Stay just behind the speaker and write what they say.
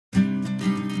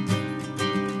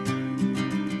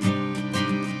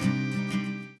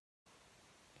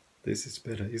This is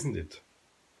better, isn't it?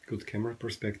 Good camera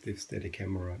perspective, steady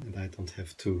camera, and I don't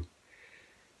have to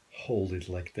hold it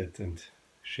like that and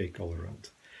shake all around.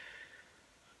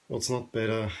 What's not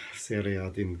better, Serie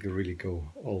A didn't really go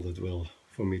all that well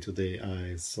for me today.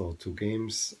 I saw two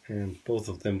games and both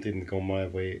of them didn't go my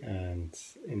way, and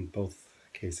in both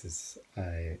cases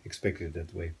I expected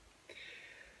that way.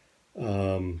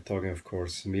 Talking of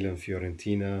course Milan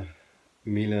Fiorentina.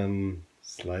 Milan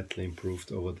slightly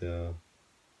improved over their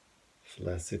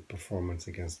flaccid performance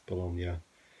against Bologna.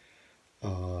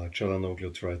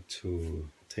 Çalhanoğlu tried to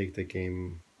take the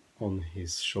game on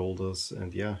his shoulders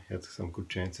and had some good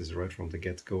chances right from the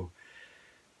get-go.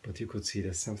 But you could see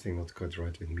there's something not quite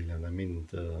right with Milan. I mean,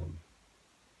 the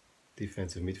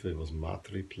defensive midfield was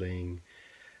Matri playing.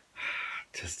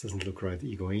 Just doesn't look right.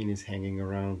 Higuain is hanging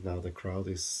around. Now the crowd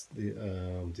is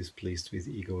displeased with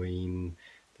Higuain.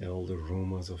 There are all the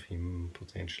rumors of him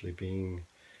potentially being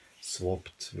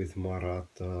swapped with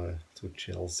Morata to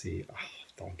Chelsea.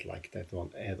 Don't like that one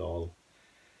at all.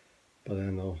 But I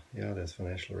know, there's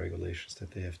financial regulations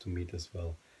that they have to meet as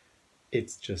well.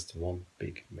 It's just one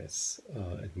big mess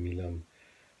at Milan.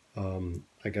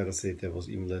 I gotta say there was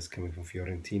even less coming from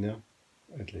Fiorentina.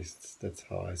 At least that's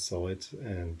how I saw it.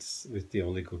 And with the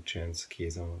only good chance,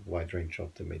 Chiesa, wide range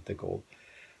shot, they made the goal.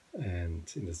 And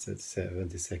in the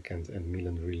 72nd, and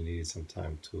Milan really needed some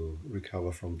time to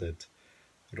recover from that.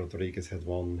 Rodriguez had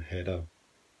one header,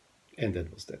 and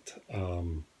that was that.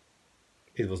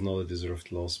 It was not a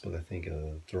deserved loss, but I think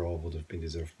a draw would have been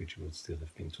deserved, which would still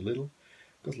have been too little.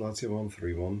 Because Lazio won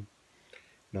 3-1.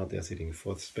 Now they're sitting in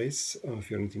fourth space.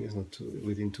 Fiorentina is not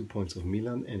within 2 points of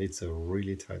Milan, and it's a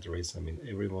really tight race. I mean,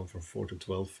 everyone from 4 to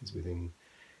 12 is within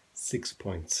 6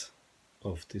 points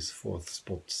of this fourth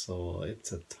spot, so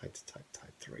it's a tight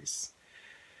race.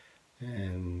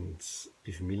 And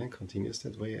if Milan continues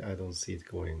that way, I don't see it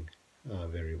going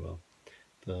very well.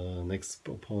 The next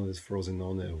opponent is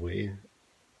Frosinone away.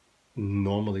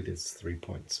 Normally that's 3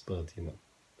 points, but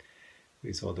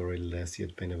we saw it already last year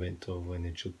at Benevento when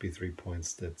it should be 3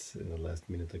 points that in the last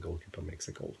minute the goalkeeper makes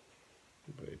a goal.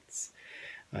 But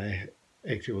I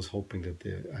actually was hoping that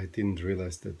I didn't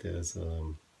realize that there's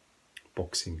a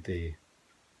Boxing Day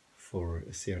for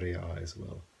Serie A as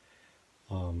well.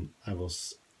 I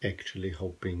was actually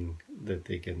hoping that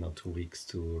they get now 2 weeks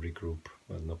to regroup,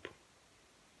 but nope.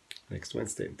 Next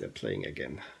Wednesday they're playing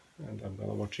again, and I'm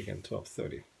gonna watch again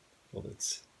 12:30. Well,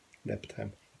 it's nap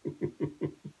time.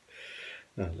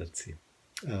 Let's see.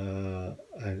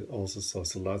 I also saw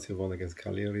Lazio won against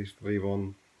Cagliari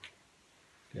 3-1.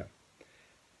 Yeah,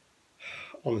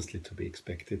 honestly to be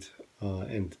expected.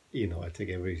 And I take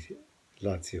every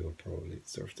Lazio probably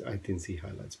deserved. I didn't see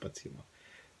highlights, but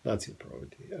Lazio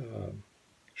probably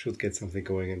should get something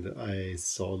going. And I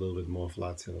saw a little bit more of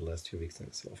Lazio in the last 2 weeks than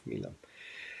I saw of Milan.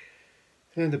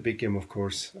 And the big game, of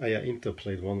course. Inter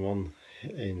played 1-1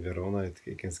 in Verona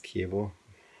against Chievo.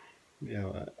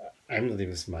 Yeah, I'm not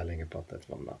even smiling about that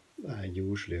one now.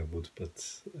 Usually I would,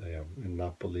 but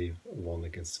Napoli won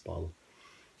against Spal.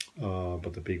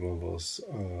 But the big one was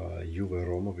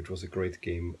Juve-Roma, which was a great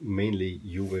game. Mainly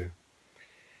Juve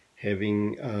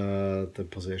having the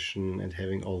possession and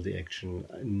having all the action,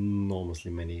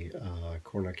 enormously many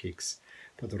corner kicks.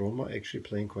 But Roma actually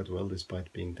playing quite well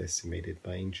despite being decimated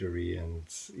by injury, and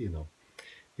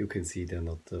you can see they're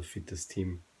not the fittest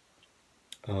team.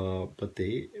 But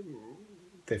they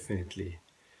definitely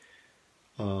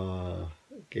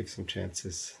gave some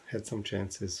chances, had some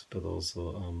chances, but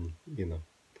also,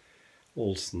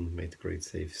 Olsen made great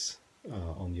saves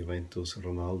on Juventus.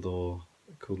 Ronaldo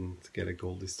couldn't get a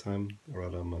goal this time.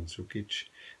 Rather, Mandzukic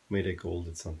made a goal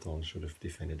that Santon should have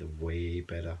defended way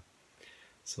better.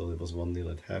 So it was 1-0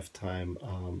 at halftime.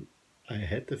 I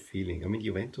had the feeling,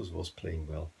 Juventus was playing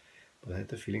well, but I had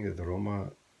the feeling that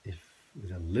Roma, if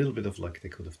with a little bit of luck, they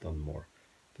could have done more.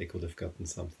 They could have gotten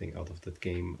something out of that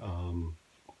game.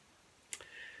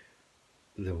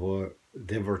 There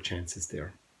were chances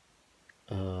there.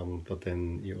 But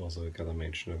then you also gotta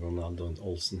mention Ronaldo and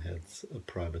Olsen had a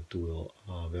private duel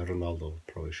where Ronaldo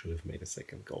probably should have made a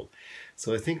second goal.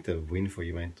 So I think the win for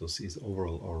Juventus is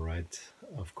overall alright.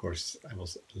 Of course, I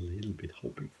was a little bit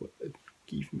hoping for it.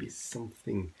 Give me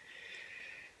something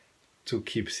to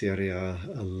keep Serie A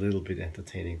a little bit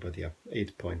entertaining, but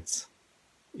 8 points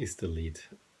is the lead.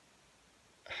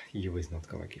 Juve is not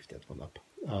gonna give that one up.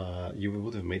 Juve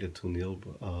would have made it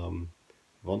 2-0.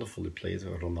 Wonderfully played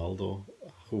Ronaldo,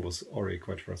 who was already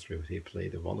quite frustrated. He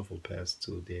played a wonderful pass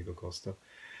to Diego Costa,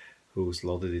 who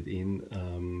slotted it in,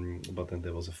 but then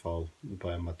there was a foul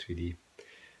by Matuidi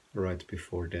right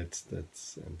before that,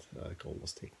 and a goal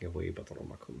was taken away, but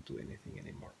Roma couldn't do anything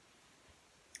anymore.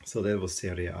 So that was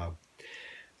Serie A. A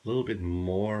little bit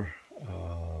more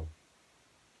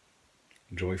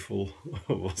joyful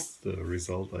was the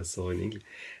result I saw in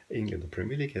England. The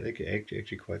Premier League had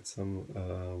actually quite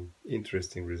some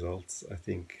interesting results. I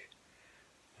think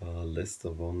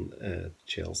Leicester won at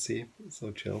Chelsea,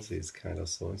 so Chelsea is kind of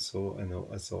so and so. I know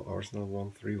I saw Arsenal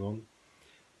won 3-1.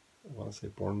 I want to say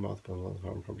Bournemouth, but I'm not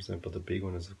 100%. But the big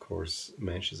one is, of course,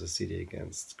 Manchester City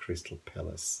against Crystal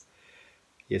Palace.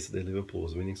 Yesterday, Liverpool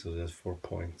was winning, so they had 4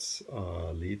 points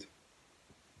lead.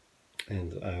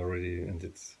 And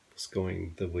it was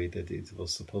going the way that it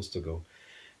was supposed to go.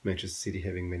 Manchester City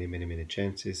having many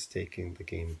chances, taking the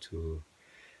game to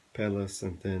Palace,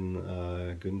 and then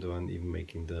Gundogan even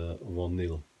making the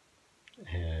 1-0.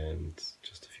 And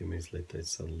just a few minutes later,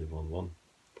 it's suddenly 1-1.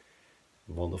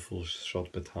 Wonderful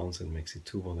shot by Townsend makes it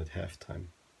 2-1 at halftime.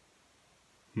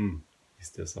 Is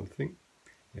there something?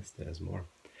 Yes, there's more.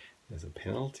 There's a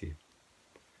penalty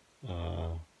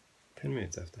 10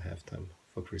 minutes after halftime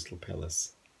for Crystal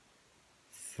Palace.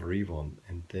 3-1.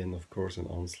 And then, of course, an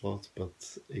onslaught,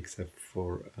 but except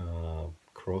for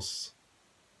cross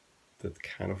that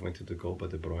kind of went to the goal by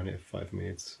De Bruyne 5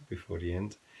 minutes before the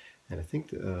end. And I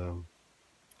think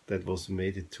that was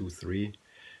made it 2-3.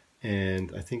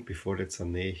 And I think before that,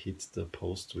 Sané hit the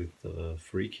post with the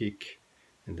free kick.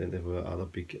 And then there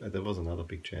was another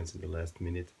big chance in the last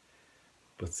minute.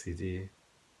 But City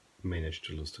managed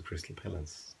to lose to Crystal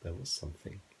Palace. That was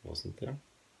something, wasn't there?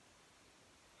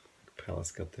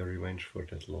 Palace got their revenge for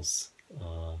that loss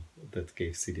that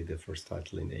gave City their first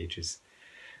title in ages.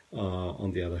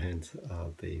 On the other hand,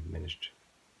 they managed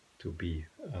to be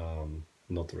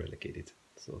not relegated,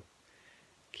 so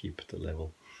keep the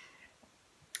level.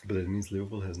 But it means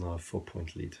Liverpool has now a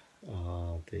 4-point lead.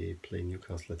 They play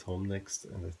Newcastle at home next,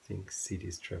 and I think City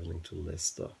is traveling to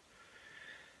Leicester.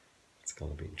 It's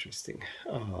gonna be interesting.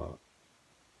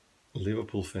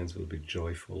 Liverpool fans will be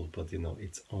joyful, but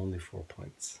it's only 4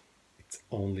 points. It's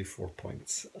only 4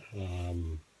 points.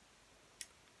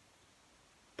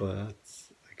 But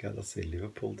I gotta say,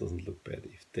 Liverpool doesn't look bad.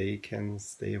 If they can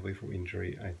stay away from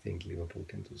injury, I think Liverpool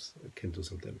can do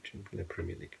some damage in the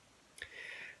Premier League.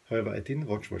 However, I didn't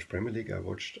watch much Premier League. I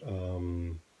watched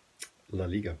La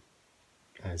Liga.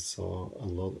 I saw a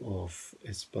lot of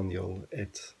Espanyol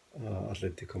at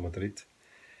Atletico Madrid,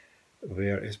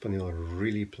 where Espanyol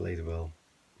really played well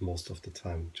most of the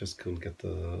time. Just couldn't get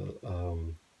the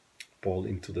ball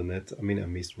into the net. I mean, I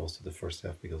missed most of the first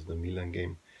half because of the Milan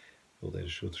game. Well, I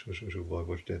should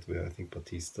watch that, where I think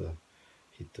Batista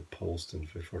hit the post, and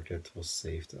before that was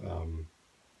saved.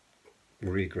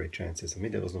 Really great chances. I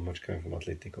mean, there was not much coming from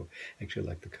Atletico. Actually, I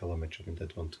like the color matchup in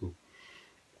that one too.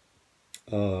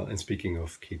 And speaking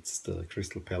of kids, the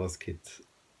Crystal Palace kid,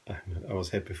 I was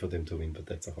happy for them to win, but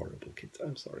that's a horrible kid.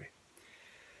 I'm sorry.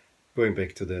 Going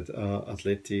back to that,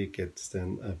 Atleti gets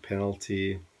then a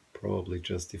penalty, probably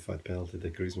justified penalty.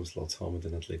 The Griezmann slots home, and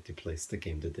then Atleti plays the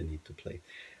game that they need to play.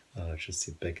 Just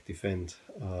sit back, defend,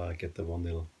 get the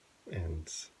 1-0,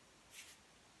 and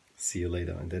see you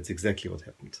later. And that's exactly what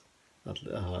happened.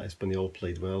 Espanyol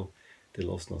played well. They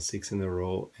lost now 6 in a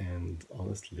row, and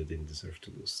honestly, they didn't deserve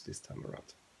to lose this time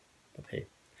around. But hey,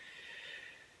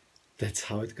 that's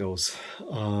how it goes.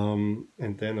 And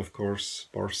then, of course,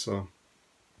 Barca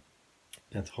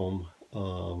at home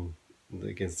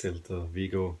against Celta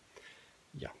Vigo.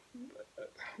 Yeah,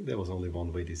 there was only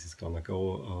one way this is gonna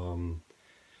go.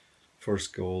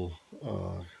 First goal,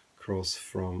 cross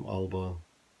from Alba,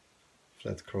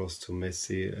 flat cross to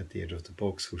Messi at the edge of the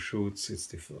box, who shoots.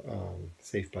 It's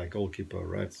saved by a goalkeeper,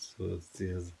 right? So it's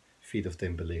the feet of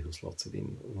Dembele, who slots it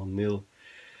in 1-0.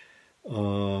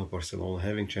 Barcelona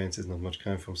having chances, not much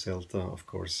coming from Celta, of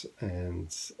course.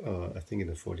 And I think in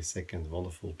the 42nd,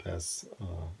 wonderful pass,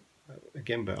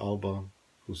 again by Alba,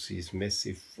 who sees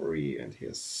Messi free, and he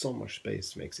has so much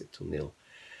space, makes it 2-0.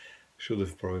 Should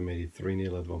have probably made it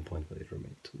 3-0 at one point, but it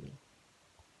remained 2-0.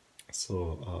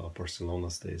 So Barcelona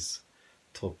stays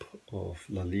top of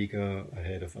La Liga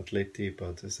ahead of Atleti,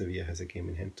 but Sevilla has a game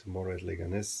in hand tomorrow at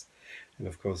Leganés. And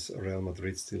of course, Real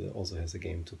Madrid still also has a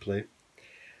game to play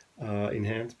in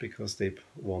hand, because they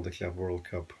won the Club World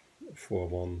Cup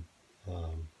 4-1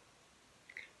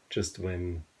 just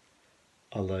when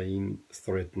Alain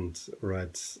threatened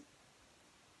right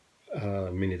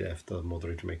a minute after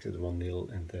Modric makes it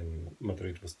 1-0, and then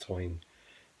Madrid was toying.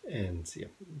 And yeah,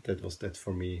 that was that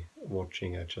for me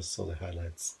watching. I just saw the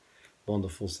highlights.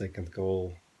 Wonderful second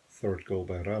goal, third goal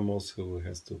by Ramos, who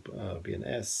has to be an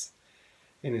S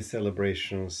in his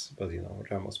celebrations, but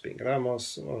Ramos being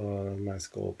Ramos. Nice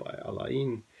goal by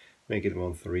Alain, make it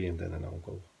 1-3, and then an own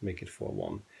goal, make it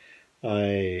 4-1.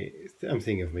 I'm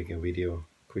thinking of making a video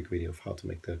quick video of how to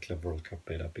make the Club World Cup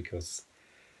better, because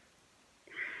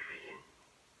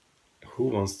who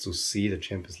wants to see the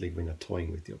Champions League winner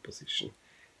toying with the opposition?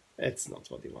 That's not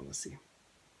what you want to see.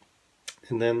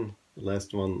 And then the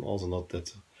last one, also not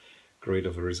that great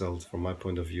of a result from my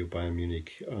point of view, Bayern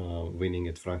Munich winning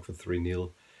at Frankfurt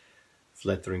 3-0.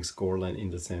 Flattering scoreline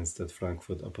in the sense that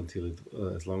Frankfurt, up until it,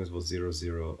 as long as it was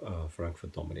 0-0,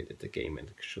 Frankfurt dominated the game and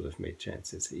should have made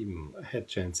chances, even had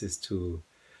chances to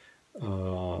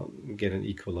get an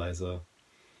equalizer.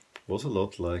 It was a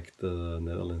lot like the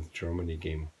Netherlands-Germany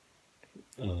game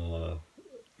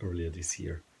earlier this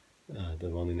year. The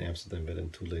one in Amsterdam where then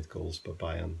 2 late goals by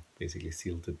Bayern basically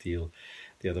sealed the deal.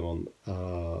 The other one,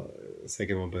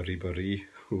 second one by Ribéry,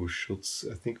 who shoots,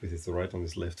 I think, with his right on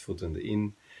his left foot and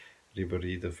in.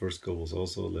 Ribéry, the first goal was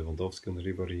also Lewandowski and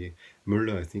Ribéry.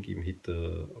 Müller, I think, even hit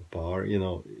the bar. You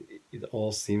know, it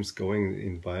all seems going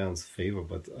in Bayern's favor,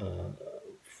 but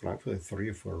Frankfurt had 3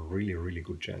 or 4 really, really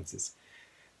good chances.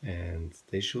 And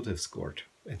they should have scored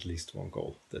at least 1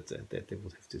 goal that they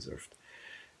would have deserved.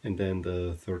 And then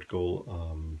the third goal,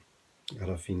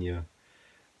 Rafinha,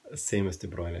 same as De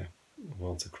Bruyne,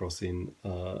 wants a cross in,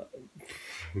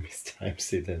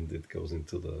 mistimes it, and it goes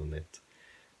into the net.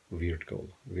 Weird goal.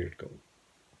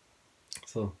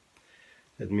 So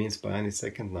that means Bayern is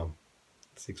second now,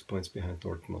 6 points behind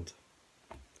Dortmund.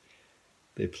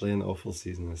 They play an awful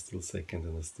season and are still second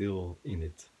and are still in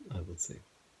it, I would say.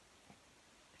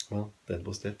 Well, that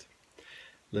was that.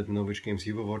 Let me know which games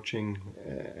you were watching.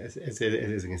 As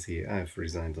you can see, I've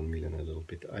resigned on Milan a little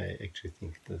bit. I actually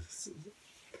think this.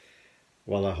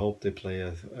 Well, I hope they play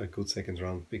a good second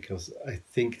round, because I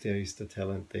think there is the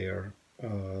talent there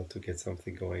to get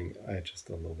something going. I just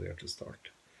don't know where to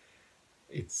start.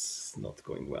 It's not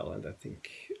going well, and I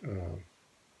think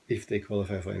if they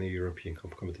qualify for any European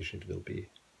competition, it will be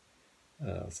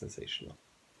sensational.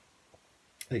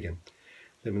 Again,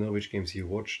 let me know which games you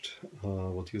watched,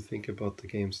 what you think about the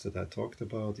games that I talked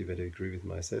about, if you agree with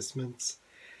my assessments.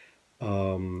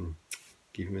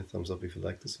 Give me a thumbs up if you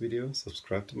like this video,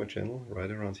 subscribe to my channel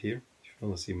right around here. If you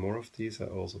want to see more of these, I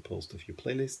also post a few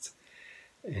playlists,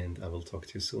 and I will talk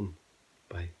to you soon.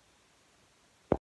 Bye.